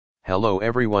Hello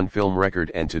everyone, Film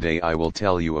Record, and today I will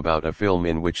tell you about a film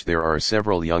in which there are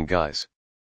several young guys.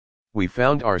 We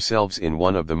found ourselves in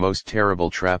one of the most terrible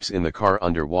traps in the car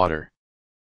underwater.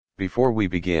 Before we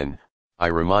begin, I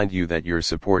remind you that your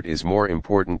support is more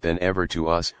important than ever to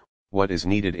us. What is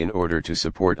needed in order to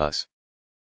support us?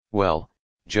 Well,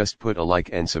 just put a like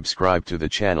and subscribe to the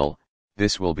channel.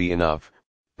 This will be enough.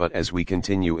 But as we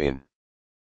continue in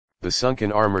the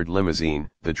sunken armored limousine,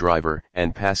 the driver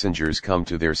and passengers come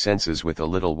to their senses with a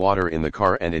little water in the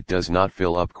car, and it does not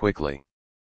fill up quickly.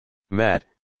 Matt,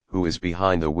 who is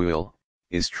behind the wheel,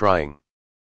 is trying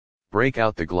break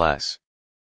out the glass,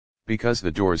 because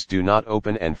the doors do not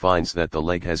open, and finds that the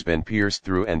leg has been pierced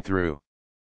through and through.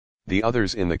 The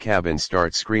others in the cabin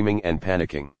start screaming and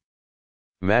panicking.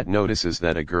 Matt notices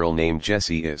that a girl named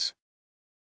Jessie is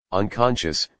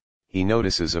unconscious. He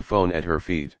notices a phone at her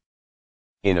feet.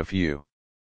 In a few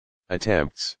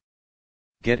attempts,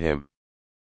 get him.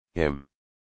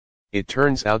 It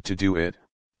turns out to do it,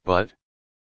 but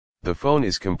the phone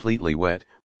is completely wet.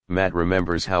 Matt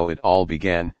remembers how it all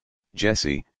began.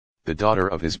 Jessie, the daughter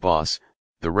of his boss,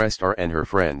 the rest are and her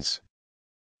friends,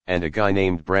 and a guy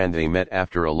named Brand they met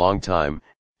after a long time,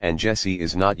 and Jessie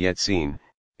is not yet seen,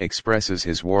 expresses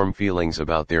his warm feelings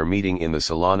about their meeting in the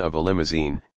salon of a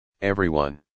limousine.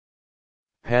 Everyone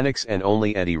panics and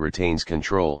only Eddie retains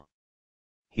control.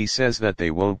 He says that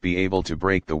they won't be able to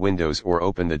break the windows or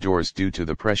open the doors due to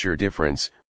the pressure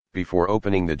difference. Before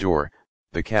opening the door,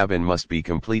 the cabin must be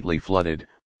completely flooded,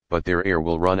 but their air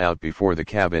will run out before the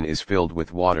cabin is filled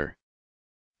with water.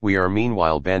 We are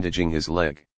meanwhile bandaging his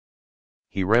leg.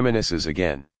 He reminisces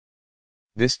again.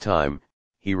 This time,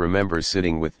 he remembers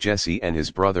sitting with Jesse and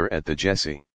his brother at the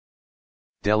Jesse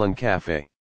Dellon Cafe.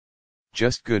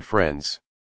 Just good friends.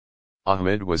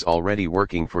 Ahmed was already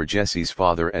working for Jesse's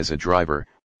father as a driver,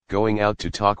 going out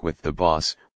to talk with the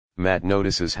boss. Matt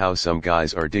notices how some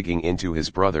guys are digging into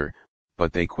his brother,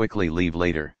 but they quickly leave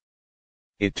later.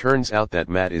 It turns out that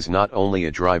Matt is not only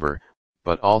a driver,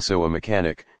 but also a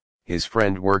mechanic. His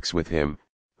friend works with him,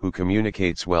 who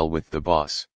communicates well with the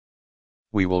boss.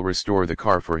 We will restore the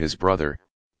car for his brother,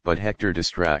 but Hector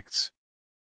distracts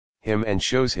him and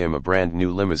shows him a brand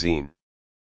new limousine.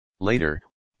 Later,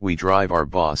 we drive our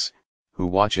boss, who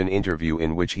watch an interview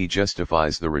in which he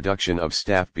justifies the reduction of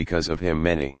staff because of him.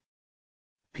 Many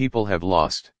people have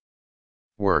lost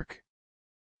work.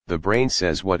 The brain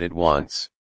says what it wants.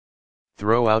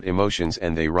 Throw out emotions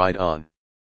and they ride on.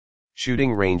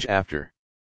 Shooting range. After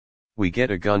we get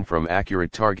a gun from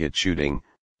accurate target shooting,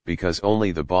 because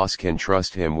only the boss can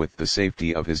trust him with the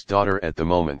safety of his daughter at the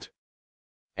moment.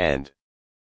 And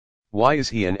why is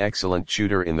he an excellent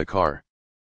shooter in the car?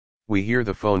 We hear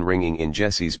the phone ringing in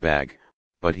Jesse's bag,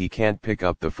 but he can't pick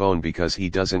up the phone because he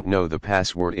doesn't know the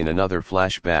password. In another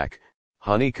flashback,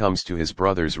 Honey comes to his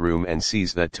brother's room and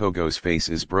sees that Togo's face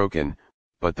is broken,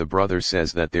 but the brother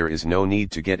says that there is no need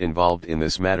to get involved in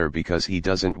this matter because he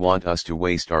doesn't want us to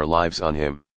waste our lives on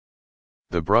him.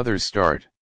 The brothers start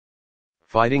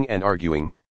fighting and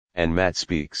arguing, and Matt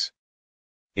speaks.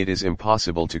 It is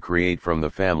impossible to create from the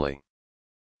family.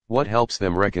 What helps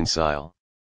them reconcile?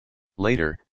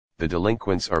 Later, the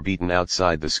delinquents are beaten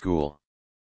outside the school.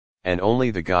 And only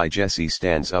the guy Jesse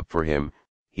stands up for him.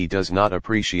 He does not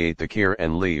appreciate the care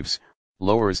and leaves,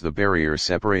 lowers the barrier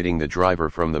separating the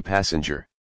driver from the passenger.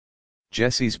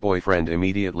 Jesse's boyfriend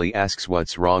immediately asks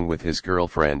what's wrong with his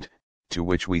girlfriend, to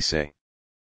which we say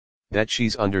that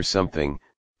she's under something.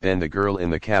 Then the girl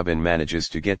in the cabin manages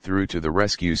to get through to the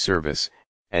rescue service,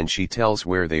 and she tells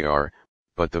where they are,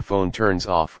 but the phone turns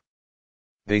off.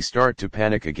 They start to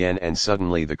panic again, and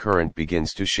suddenly the current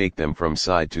begins to shake them from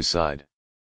side to side.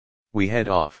 We head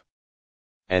off.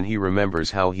 And he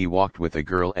remembers how he walked with a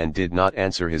girl and did not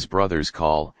answer his brother's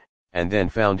call, and then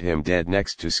found him dead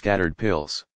next to scattered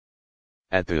pills.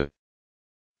 At the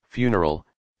funeral,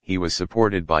 he was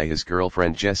supported by his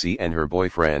girlfriend Jessie and her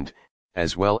boyfriend,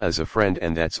 as well as a friend,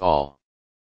 and that's all.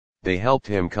 They helped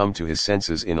him come to his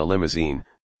senses in a limousine.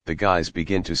 The guys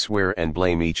begin to swear and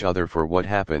blame each other for what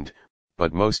happened,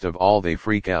 but most of all they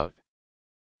freak out.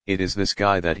 It is this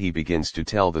guy that he begins to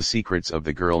tell the secrets of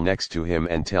the girl next to him,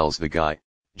 and tells the guy,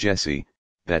 Jesse,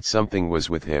 that something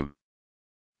was with him.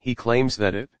 He claims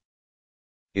that it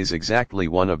is exactly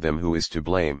one of them who is to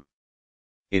blame.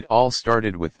 It all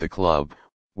started with the club,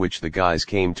 which the guys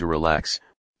came to relax,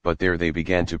 but there they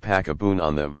began to pack a boon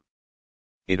on them.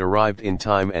 It arrived in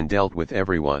time and dealt with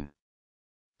everyone.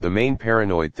 The main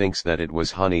paranoid thinks that it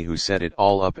was Honey who set it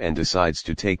all up and decides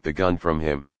to take the gun from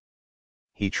him.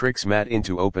 He tricks Matt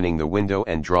into opening the window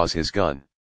and draws his gun.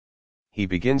 He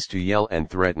begins to yell and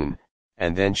threaten,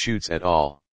 and then shoots at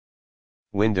all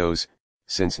windows,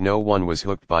 since no one was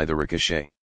hooked by the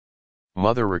ricochet.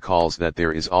 Mother recalls that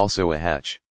there is also a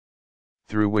hatch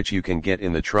through which you can get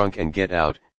in the trunk and get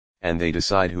out, and they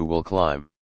decide who will climb.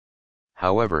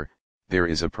 However, there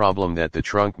is a problem that the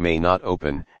trunk may not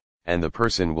open, and the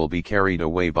person will be carried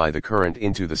away by the current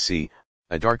into the sea.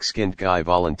 A dark-skinned guy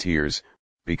volunteers,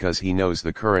 because he knows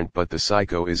the current, but the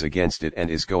psycho is against it and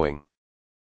is going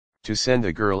to send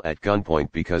the girl at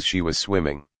gunpoint because she was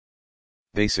swimming.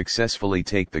 They successfully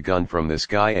take the gun from this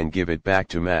guy and give it back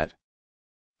to Matt.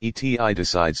 ETI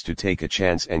decides to take a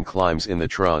chance and climbs in the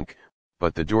trunk,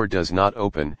 but the door does not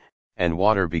open, and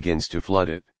water begins to flood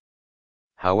it.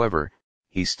 However,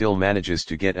 he still manages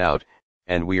to get out,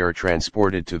 and we are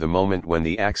transported to the moment when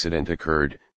the accident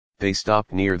occurred. They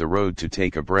stopped near the road to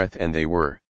take a breath and they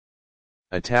were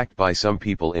attacked by some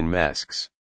people in masks.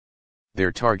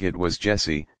 Their target was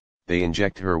Jessie. They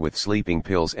inject her with sleeping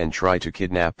pills and try to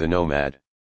kidnap the nomad.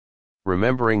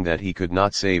 Remembering that he could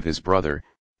not save his brother,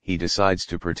 he decides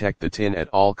to protect the tin at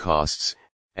all costs,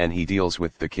 and he deals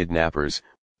with the kidnappers,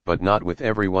 but not with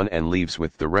everyone, and leaves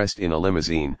with the rest in a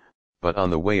limousine. But on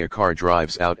the way a car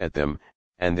drives out at them,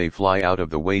 and they fly out of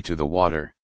the way to the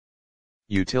water.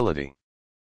 Utility.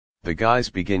 The guys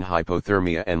begin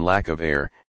hypothermia and lack of air,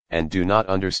 and do not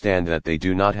understand that they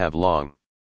do not have long.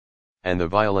 And the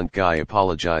violent guy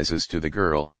apologizes to the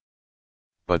girl.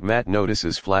 But Matt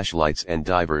notices flashlights and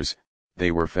divers.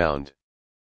 They were found.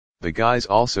 The guys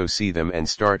also see them and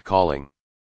start calling.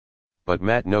 But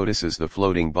Matt notices the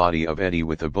floating body of Eddie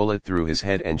with a bullet through his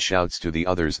head and shouts to the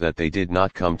others that they did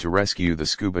not come to rescue the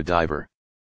scuba diver.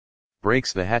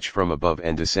 Breaks the hatch from above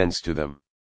and descends to them.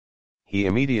 He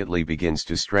immediately begins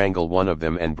to strangle one of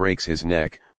them and breaks his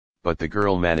neck, but the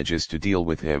girl manages to deal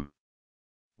with him.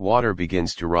 Water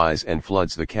begins to rise and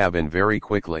floods the cabin very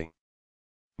quickly.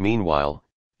 Meanwhile,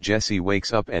 Jessie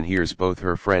wakes up and hears both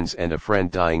her friends and a friend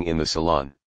dying in the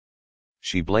salon.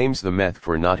 She blames the meth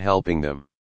for not helping them.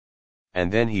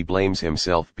 And then he blames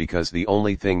himself because the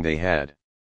only thing they had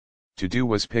to do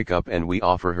was pick up, and we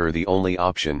offer her the only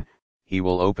option. He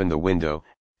will open the window,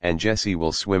 and Jessie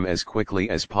will swim as quickly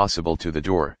as possible to the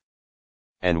door.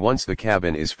 And once the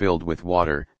cabin is filled with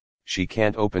water, she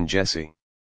can't open Jessie.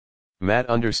 Matt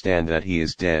understand that he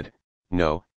is dead,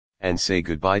 no, and say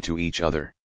goodbye to each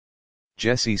other.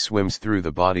 Jessie swims through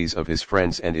the bodies of his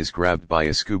friends and is grabbed by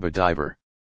a scuba diver.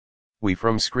 We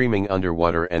from screaming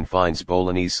underwater and finds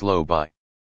Bolognese slow by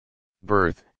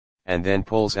birth, and then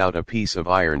pulls out a piece of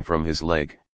iron from his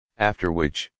leg, after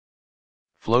which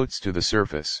floats to the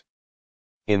surface.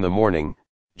 In the morning,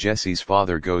 Jessie's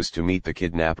father goes to meet the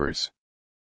kidnappers.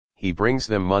 He brings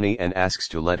them money and asks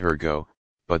to let her go,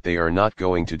 but they are not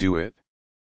going to do it.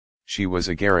 She was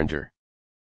a guarantor.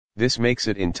 This makes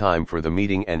it in time for the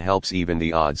meeting and helps even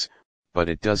the odds, but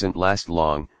it doesn't last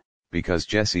long, because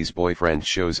Jessie's boyfriend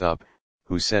shows up,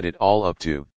 who set it all up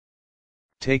to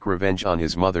take revenge on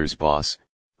his mother's boss,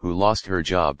 who lost her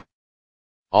job.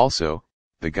 Also,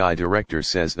 the guy director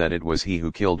says that it was he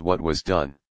who killed what was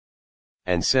done,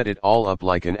 and set it all up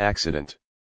like an accident.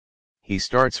 He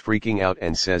starts freaking out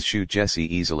and says shoot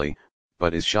Jessie easily,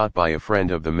 but is shot by a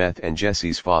friend of the meth and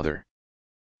Jessie's father.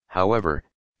 However,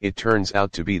 it turns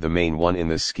out to be the main one in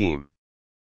this scheme.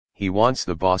 He wants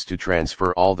the boss to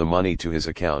transfer all the money to his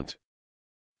account.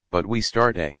 But we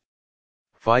start a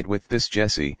fight with this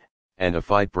Jessie, and a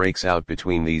fight breaks out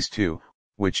between these two,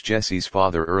 which Jessie's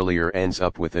father earlier ends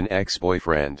up with an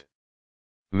ex-boyfriend.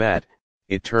 Matt,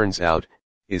 it turns out,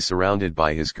 is surrounded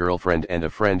by his girlfriend and a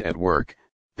friend at work.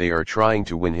 They are trying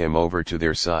to win him over to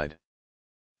their side.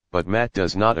 But Matt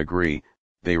does not agree.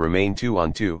 They remain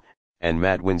 2-on-2, and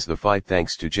Matt wins the fight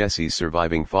thanks to Jessie's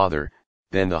surviving father.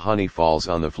 Then the honey falls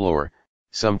on the floor.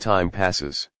 Some time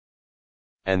passes,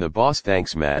 and the boss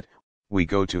thanks Matt. We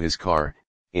go to his car,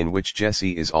 in which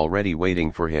Jessie is already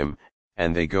waiting for him,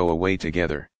 and they go away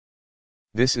together.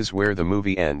 This is where the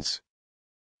movie ends.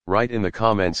 Write in the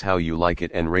comments how you like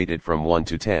it and rate it from 1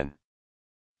 to 10.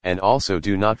 And also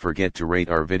do not forget to rate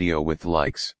our video with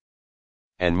likes.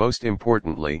 And most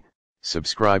importantly,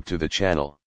 subscribe to the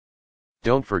channel.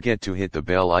 Don't forget to hit the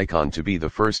bell icon to be the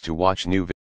first to watch new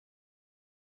videos.